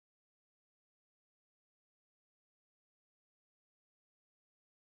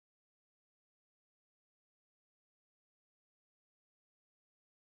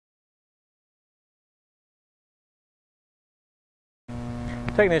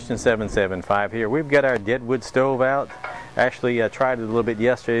Technician 775 here. We've got our Deadwood stove out. Actually, I tried it a little bit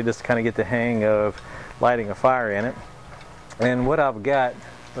yesterday just to kind of get the hang of lighting a fire in it. And what I've got,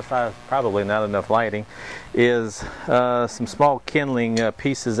 besides probably not enough lighting, is some small kindling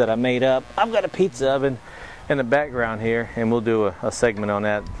pieces that I made up. I've got a pizza oven in the background here, and we'll do a segment on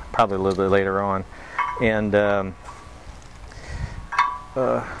that probably a little bit later on. And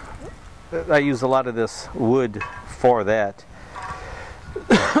I use a lot of this wood for that.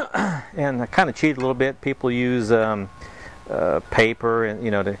 And I kind of cheat a little bit. People use paper, and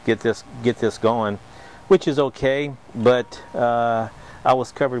to get this going, which is okay. But I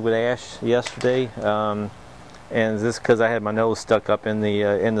was covered with ash yesterday, and this because I had my nose stuck up in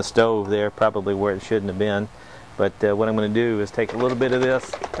the stove there, probably where it shouldn't have been. But what I'm going to do is take a little bit of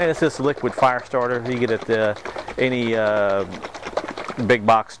this, and it's just a liquid fire starter. You get at any big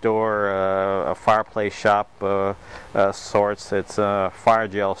box store, a fireplace shop sorts. It's a fire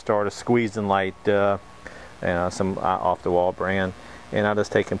gel starter, squeezing light, some off the wall brand. And I'll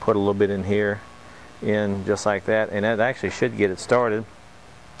just take and put a little bit in here, in just like that, and that actually should get it started.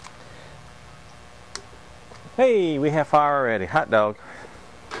 Hey, we have fire already. Hot dog.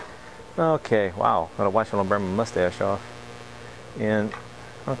 Okay, wow. Gotta watch when I burn my mustache off. And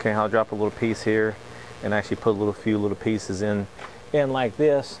okay, I'll drop a little piece here, and actually put a few little pieces in like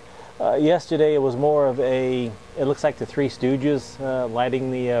this. Yesterday it was more of it looks like the Three Stooges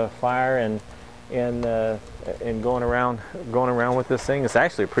lighting the fire and going around with this thing. It's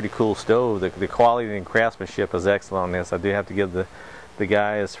actually a pretty cool stove. The quality and craftsmanship is excellent on this. I do have to give the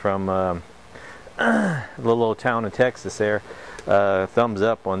guys from a little old town in Texas there thumbs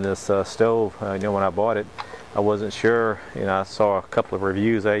up on this stove. When I bought it, I wasn't sure. I saw a couple of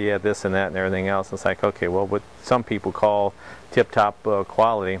reviews. Yeah, this and that and everything else. It's like, okay, well, what some people call tip-top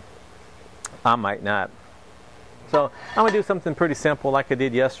quality, I might not. So I'm gonna do something pretty simple, like I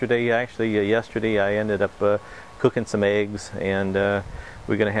did yesterday. Actually, yesterday I ended up cooking some eggs, and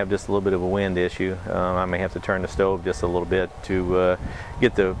we're gonna have just a little bit of a wind issue. I may have to turn the stove just a little bit to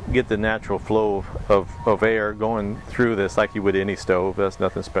get the natural flow of air going through this, like you would any stove. That's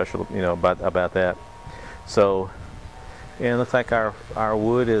nothing special, about that. So, and it looks like our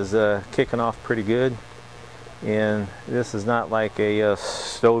wood is kicking off pretty good. And this is not like a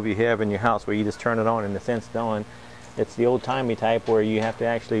stove you have in your house where you just turn it on and the scent's going. It's the old-timey type where you have to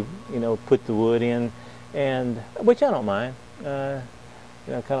actually, put the wood in, and which I don't mind. Kind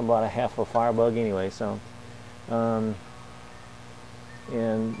of bought a half a firebug anyway, so and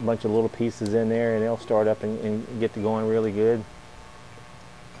a bunch of little pieces in there, and they'll start up and get to going really good.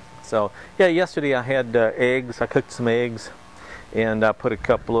 So yeah, yesterday I had eggs. I cooked some eggs, and I put a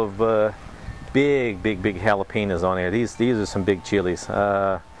couple of big jalapenos on there. These are some big chilies,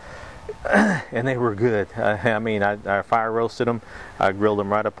 and they were good. I fire roasted them. I grilled them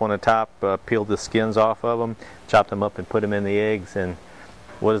right up on the top, peeled the skins off of them, chopped them up, and put them in the eggs. And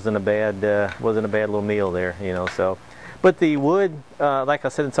wasn't a bad little meal there, So, but the wood, like I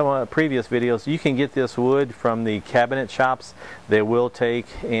said in some of my previous videos, you can get this wood from the cabinet shops. They will take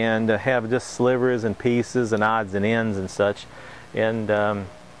and have just slivers and pieces and odds and ends and such. And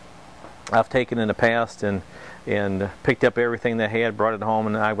I've taken in the past and picked up everything they had, brought it home,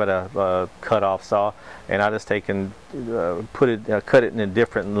 and I've got a cut-off saw, and I just cut it in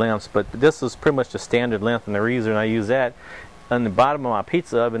different lengths. But this is pretty much the standard length, and the reason I use that, on the bottom of my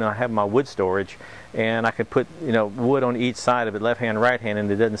pizza oven, I have my wood storage, and I could put wood on each side of it, left hand, right hand,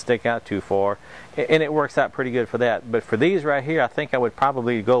 and it doesn't stick out too far, and it works out pretty good for that. But for these right here, I think I would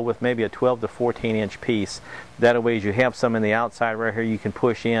probably go with maybe a 12 to 14 inch piece. That way, as you have some in the outside right here, you can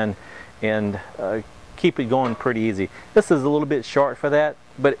push in and keep it going pretty easy. This is a little bit short for that,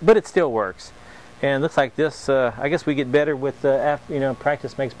 but it still works. And it looks like this. I guess we get better with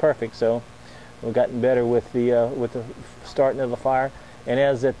practice makes perfect. So we've gotten better with the starting of the fire. And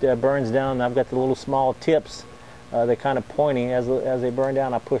as it burns down, I've got the little small tips. They're kind of pointy as they burn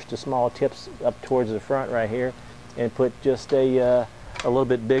down. I push the small tips up towards the front right here, and put just a little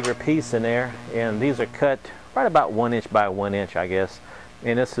bit bigger piece in there. And these are cut right about 1 inch by 1 inch, I guess.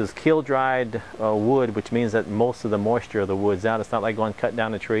 And this is kiln-dried wood, which means that most of the moisture of the wood's out. It's not like going cut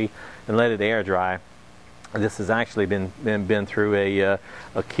down a tree and let it air dry. This has actually been through a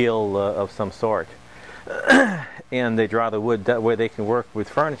kiln of some sort. And they dry the wood that way they can work with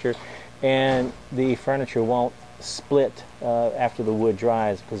furniture, and the furniture won't split after the wood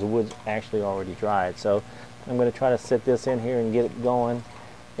dries, because the wood's actually already dried. So I'm going to try to set this in here and get it going,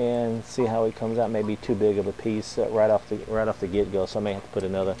 and see how it comes out. Maybe too big of a piece right off the get-go, so I may have to put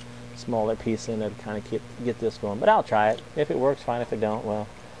another smaller piece in there to kind of get this going. But I'll try it. If it works, fine. If it don't, well,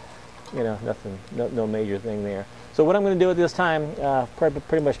 nothing, no major thing there. So what I'm going to do at this time,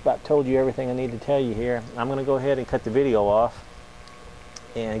 pretty much about told you everything I need to tell you here. I'm going to go ahead and cut the video off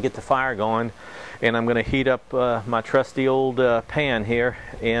and get the fire going, and I'm going to heat up my trusty old pan here,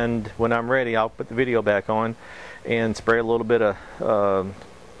 and when I'm ready I'll put the video back on and spray a little bit of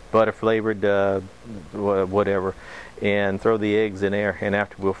butter flavored whatever, and throw the eggs in there, and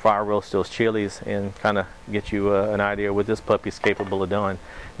after we'll fire roast those chilies and kind of get you an idea what this puppy's capable of doing.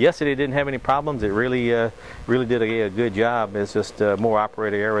 Yesterday didn't have any problems. It really did a good job. It's just more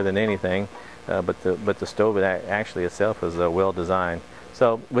operator error than anything, but the stove actually itself is well designed.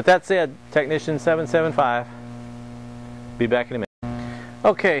 So with that said, technician 775, be back in a minute.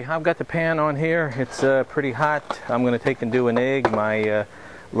 Okay, I've got the pan on here. It's pretty hot. I'm going to take and do an egg. My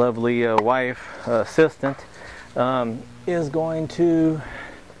lovely wife, assistant, is going to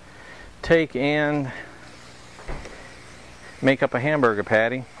take and make up a hamburger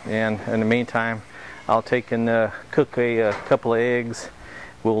patty, and in the meantime I'll take and cook a couple of eggs.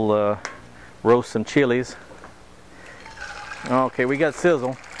 We'll roast some chilies. Okay, we got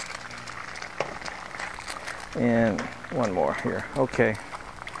sizzle, and one more here. Okay,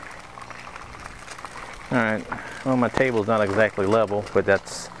 all right. Well, my table's not exactly level, but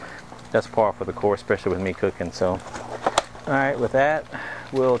that's par for the course, especially with me cooking. So, all right, with that,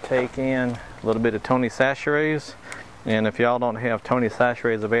 we'll take in a little bit of Tony Chachere's, and if y'all don't have Tony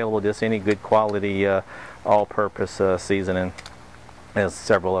Chachere's available, just any good quality all-purpose seasoning. There's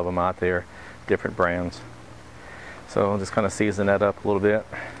several of them out there, different brands. So I'll just kind of season that up a little bit.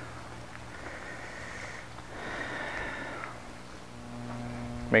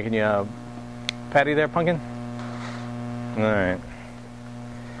 Making you a patty there, Pumpkin? All right.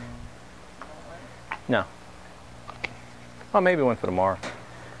 No. Oh, maybe one for tomorrow.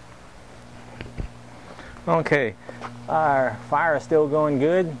 Okay, our fire is still going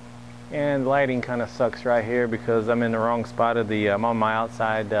good, and lighting kind of sucks right here because I'm in the wrong spot of the. I'm on my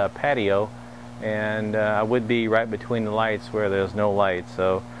outside patio, and I would be right between the lights where there's no light.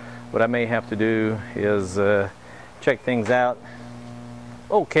 So, what I may have to do is check things out.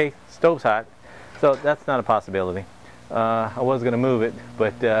 Okay, stove's hot, so that's not a possibility. I was going to move it,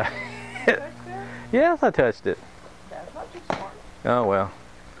 but yes, I touched it. That's not too smart. Oh well.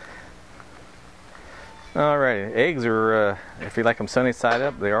 Alrighty, eggs are, if you like them sunny side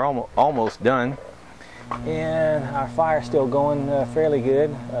up, they are almost done. And our fire's still going fairly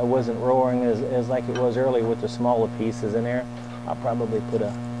good. Wasn't roaring as like it was earlier with the smaller pieces in there. I'll probably put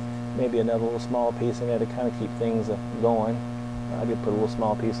maybe another little small piece in there to kind of keep things going. I did put a little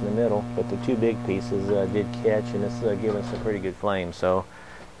small piece in the middle, but the two big pieces did catch, and it's giving us a pretty good flame. So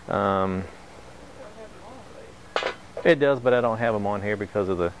it does, but I don't have them on here because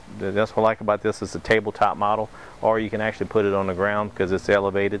of that's what I like about this is the tabletop model, or you can actually put it on the ground because it's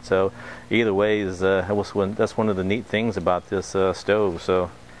elevated. So either way that's one of the neat things about this stove.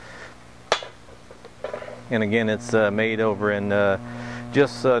 So, and again, it's made over in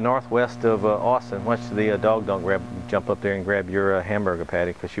just northwest of Austin. Watch the dog don't jump up there and grab your hamburger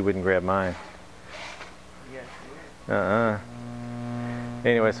patty, because she wouldn't grab mine.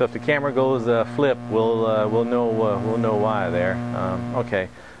 Anyway, so if the camera goes flip, we'll know why there. Okay,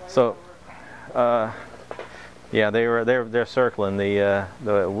 so yeah, they're circling the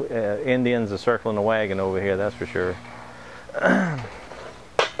Indians are circling the wagon over here. That's for sure.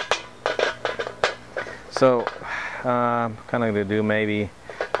 So I'm kind of gonna do maybe,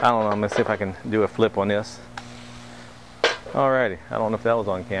 I don't know. I'm gonna see if I can do a flip on this. Alrighty, I don't know if that was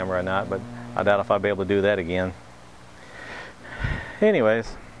on camera or not, but I doubt if I'll be able to do that again.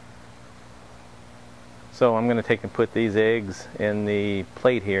 Anyways, so I'm going to take and put these eggs in the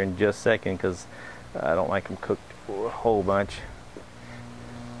plate here in just a second, because I don't like them cooked a whole bunch.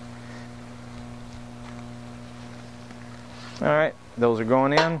 Alright, those are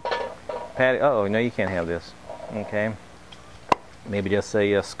going in. Patty, oh no, you can't have this. Okay, maybe just a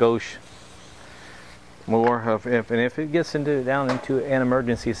skosh more of if it gets down into an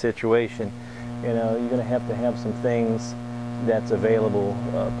emergency situation, you know, you're going to have some things that's available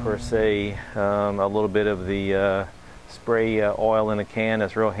per se. A little bit of the spray oil in a can.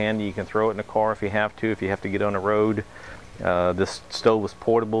 That's real handy. You can throw it in the car if you have to get on the road. This stove is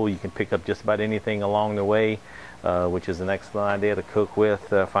portable. You can pick up just about anything along the way, which is an excellent idea to cook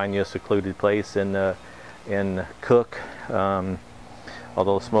with. Find you a secluded place and cook.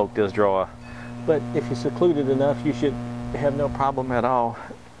 Although smoke does draw, but if you're secluded enough, you should have no problem at all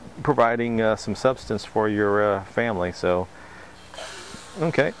providing some substance for your family. So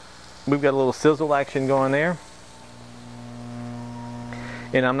okay, we've got a little sizzle action going there,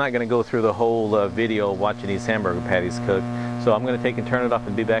 and I'm not going to go through the whole video watching these hamburger patties cook, so I'm going to take and turn it off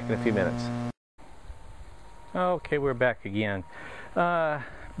and be back in a few minutes. Okay, we're back again.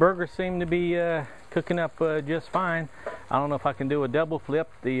 Burgers seem to be cooking up just fine. I don't know if I can do a double flip.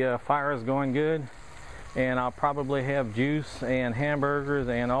 The fire is going good, and I'll probably have juice and hamburgers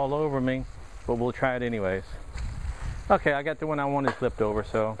and all over me, but we'll try it anyways. Okay, I got the one I wanted flipped over,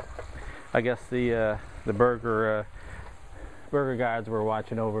 so I guess the burger guys were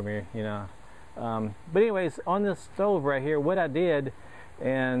watching over me, you know. But anyways, on this stove right here, what I did,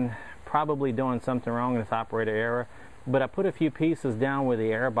 and probably doing something wrong in this operator error, but I put a few pieces down where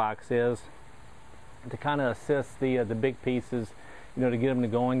the air box is to kind of assist the big pieces, you know, to get them to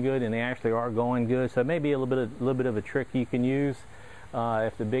going good, and they actually are going good. So maybe a little bit of a trick you can use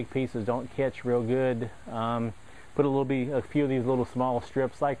if the big pieces don't catch real good. Put a few of these little small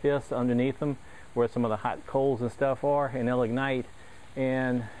strips like this underneath them where some of the hot coals and stuff are, and they'll ignite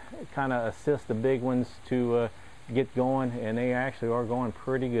and kind of assist the big ones to get going, and they actually are going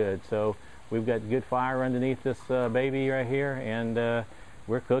pretty good. So we've got good fire underneath this baby right here, and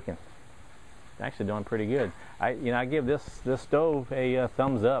we're cooking. Actually doing pretty good. I give this stove a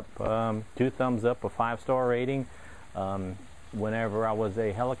thumbs up, 2 thumbs up, a 5-star rating. Whenever I was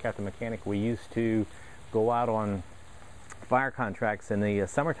a helicopter mechanic, we used to go out on fire contracts in the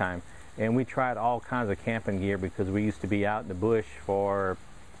summertime, and we tried all kinds of camping gear because we used to be out in the bush for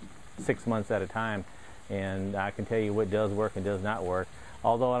 6 months at a time, and I can tell you what does work and does not work.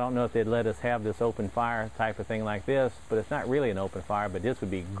 Although I don't know if they'd let us have this open fire type of thing like this, but it's not really an open fire, but this would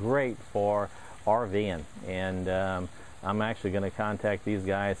be great for RVing. And I'm actually going to contact these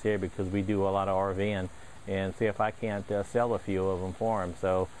guys here because we do a lot of RVing, and see if I can't sell a few of them for them.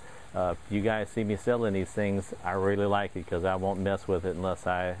 So if you guys see me selling these things, I really like it because I won't mess with it unless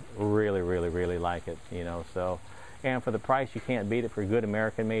I really like it, you know. So, and for the price, you can't beat it for good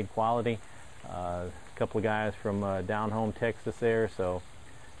American-made quality. A couple of guys from down home Texas there, so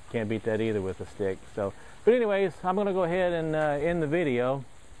can't beat that either with a stick. So, but anyways, I'm going to go ahead and end the video.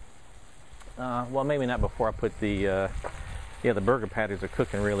 Well, maybe not before I put the burger patties are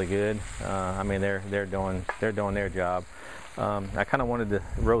cooking really good. I mean, they're doing their job. I kind of wanted to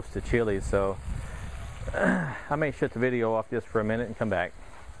roast the chili, so I may shut the video off just for a minute and come back.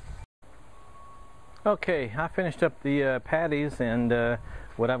 Okay, I finished up the patties, and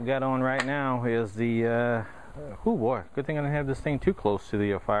what I've got on right now is the oh boy, good thing I didn't have this thing too close to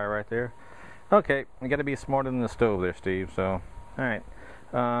the fire right there. Okay, you got to be smarter than the stove there, Steve. So, all right.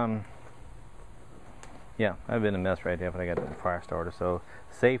 Yeah, I've been a mess right there, but I got the fire starter. So,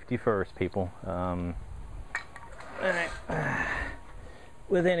 safety first, people. All right.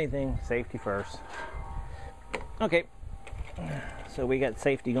 With anything, safety first. Okay. So we got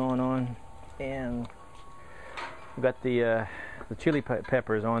safety going on, and we've got the chili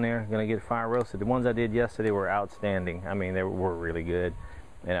peppers on there. Gonna get fire roasted. The ones I did yesterday were outstanding. I mean, they were really good,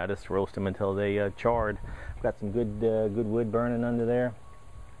 and I just roast them until they charred. I've got some good wood burning under there,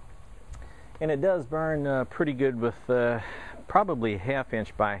 and it does burn pretty good with probably 1/2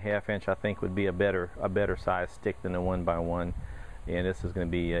 inch by 1/2 inch. I think would be a better size stick than the 1x1. And this is going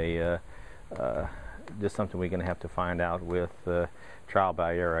to be a just something we're going to have to find out with trial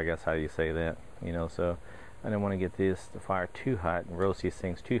by error, I guess how you say that, you know. So I don't want to get the fire too hot and roast these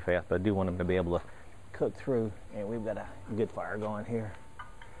things too fast, but I do want them to be able to cook through, and we've got a good fire going here.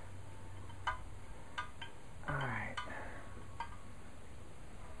 All right.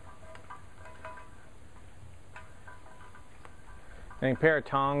 And a pair of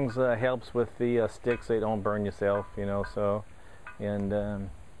tongs helps with the sticks so you don't burn yourself, you know. So, and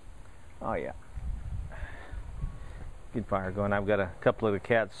oh yeah, good fire going. I've got a couple of the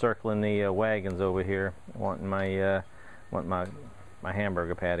cats circling the wagons over here, wanting my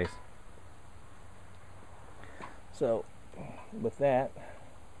hamburger patties. So, with that,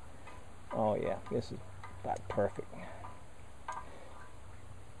 oh yeah, this is about perfect.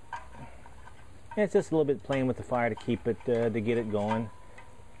 And it's just a little bit playing with the fire to keep it, to get it going,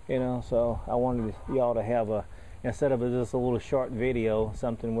 you know. So I wanted y'all to have instead of just a little short video,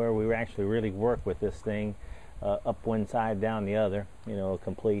 something where we actually really work with this thing, up one side, down the other, you know, a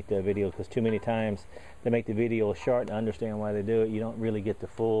complete video. Because too many times they make the video short, and I understand why they do it. You don't really get the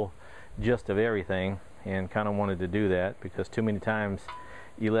full gist of everything, and kind of wanted to do that because too many times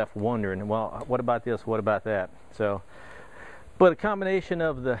you left wondering, well, what about this, what about that? So, but a combination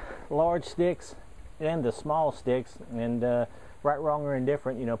of the large sticks and the small sticks, and right, wrong, or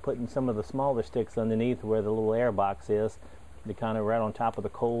indifferent, you know, putting some of the smaller sticks underneath where the little air box is, to kind of right on top of the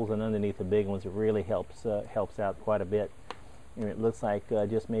coals and underneath the big ones, it really helps out quite a bit. And it looks like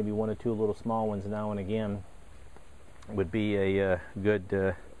just maybe 1 or 2 little small ones now and again would be a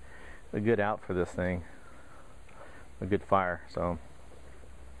good out for this thing, a good fire. So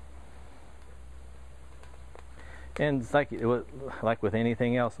And it's like with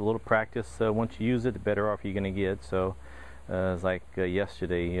anything else, a little practice. Once you use it, the better off you're going to get. So it's like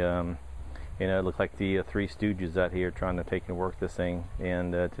yesterday, you know, it looked like the Three Stooges out here trying to take and work this thing.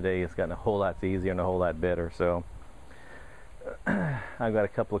 And today it's gotten a whole lot easier and a whole lot better. So I've got a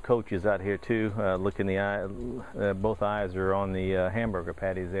couple of coaches out here too. Look in the eye, both eyes are on the hamburger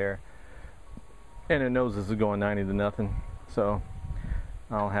patties there, and their noses are going 90-0. So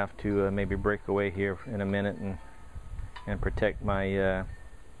I'll have to maybe break away here in a minute and protect my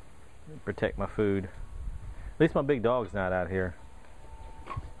food. At least my big dog's not out here.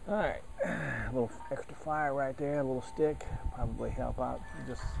 All right, a little extra fire right there, a little stick, probably help out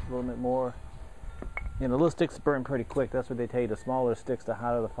just a little bit more. You know, the little sticks burn pretty quick. That's what they tell you. The smaller sticks, the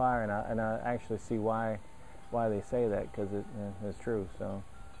hotter the fire, and I actually see why they say that, because it's true. So,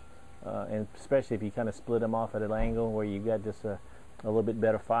 and especially if you kind of split them off at an angle where you got just a little bit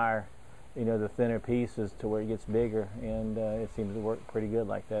better fire, you know, the thinner pieces to where it gets bigger, and it seems to work pretty good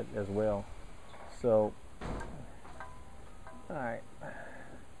like that as well. So, all right.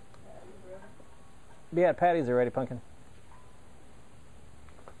 Yeah, patties are ready, Pumpkin.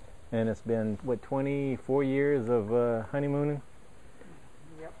 And it's been, what, 24 years of honeymooning?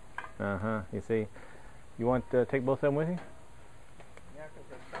 Yep. Uh-huh, you see. You want to take both of them with you? Yeah, because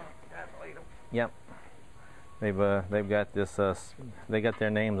they're strong. Gotta eat them. Yep. They've got this, they got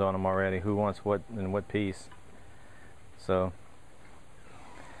their names on them already, who wants what and what piece. So,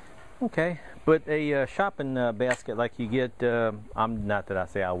 okay. But a shopping basket like you get, I'm not that I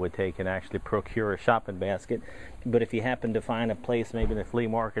say I would take and actually procure a shopping basket, but if you happen to find a place maybe in the flea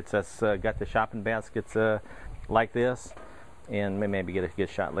markets that's got the shopping baskets like this, and maybe get a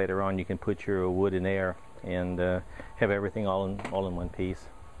shot later on, you can put your wood in there and have everything all in one piece.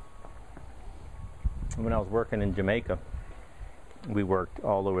 When I was working in Jamaica, we worked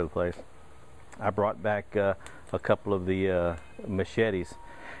all over the place. I brought back a couple of the machetes,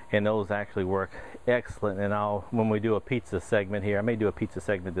 and those actually work excellent. And when we do a pizza segment here, I may do a pizza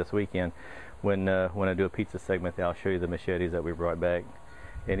segment this weekend. When I do a pizza segment, I'll show you the machetes that we brought back.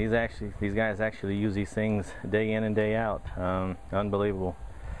 And these guys actually use these things day in and day out. Unbelievable.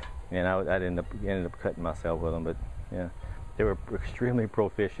 And I ended up cutting myself with them, but yeah, they were extremely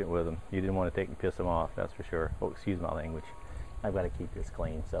proficient with them. You didn't want to take and piss them off, that's for sure. Oh, excuse my language. I've got to keep this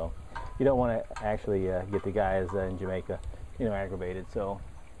clean, so you don't want to actually get the guys in Jamaica, you know, aggravated. So,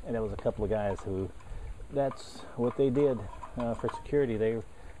 and there was a couple of guys who, that's what they did for security.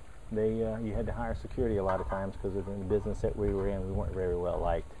 You had to hire security a lot of times because of the business that we were in. We weren't very well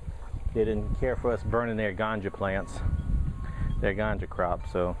liked. They didn't care for us burning their ganja plants, their ganja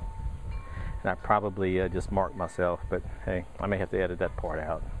crops. So, and I probably just marked myself, but hey, I may have to edit that part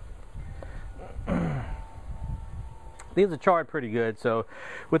out. These are charred pretty good. So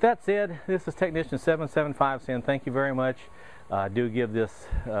with that said, this is Technician 775 saying thank you very much. Do give this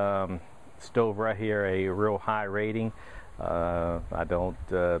stove right here a real high rating. I don't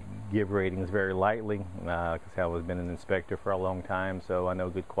give ratings very lightly because I've been an inspector for a long time, so I know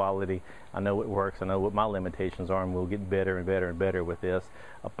good quality. I know it works. I know what my limitations are, and we'll get better and better and better with this.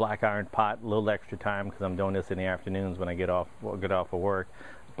 A black iron pot, a little extra time because I'm doing this in the afternoons when I get off of work.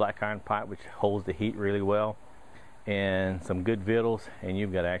 Black iron pot which holds the heat really well, and some good victuals, and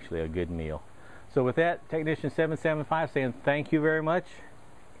you've got actually a good meal. So with that, Technician 775 saying thank you very much.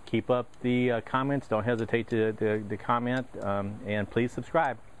 Keep up the comments. Don't hesitate to comment, and please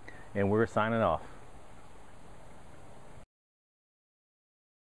subscribe. And we're signing off.